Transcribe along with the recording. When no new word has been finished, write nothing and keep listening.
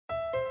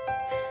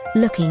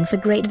Looking for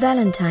great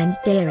Valentine's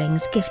Day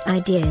earrings gift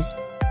ideas?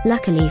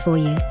 Luckily for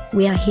you,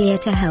 we are here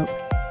to help.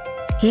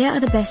 Here are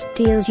the best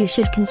deals you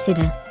should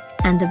consider.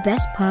 And the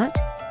best part?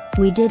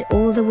 We did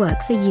all the work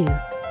for you.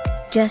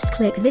 Just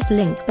click this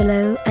link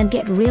below and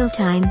get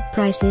real-time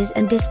prices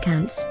and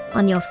discounts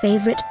on your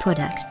favorite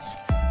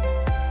products.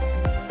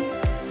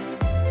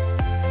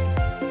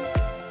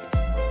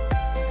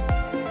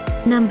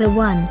 Number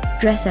 1.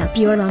 Dress up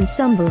your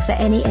ensemble for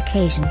any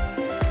occasion.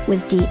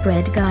 With deep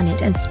red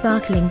garnet and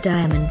sparkling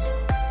diamonds.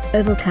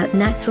 Oval cut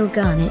natural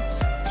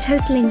garnets,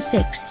 totaling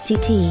 6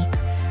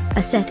 Cttw.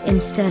 A set in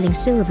sterling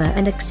silver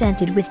and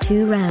accented with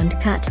 2 round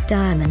cut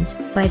diamonds,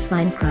 by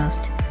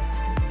Finecraft.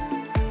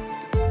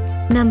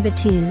 Number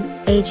 2,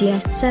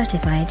 AGS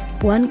certified,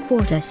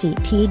 1/4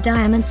 Cttw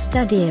diamond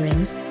stud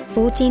earrings,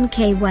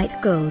 14K white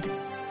gold.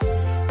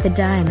 The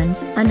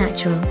diamonds are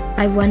natural,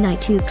 I1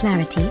 I2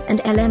 clarity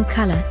and LM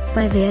color,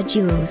 by Via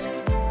Jewels.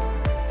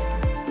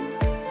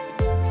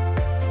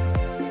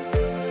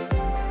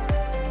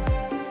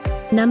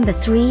 Number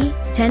 3,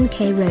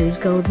 10K rose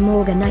gold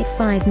Morganite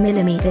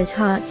 5mm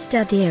heart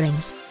stud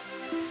earrings.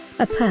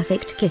 A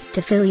perfect gift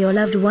to fill your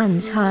loved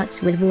one's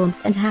hearts with warmth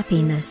and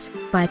happiness,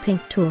 by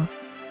Pinctore.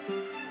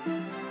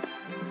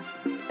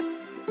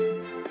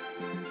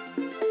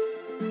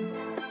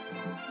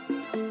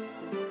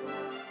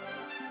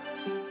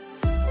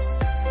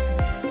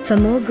 For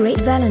more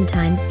great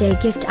Valentine's Day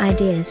gift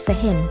ideas for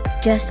him,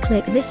 just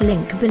click this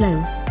link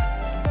below.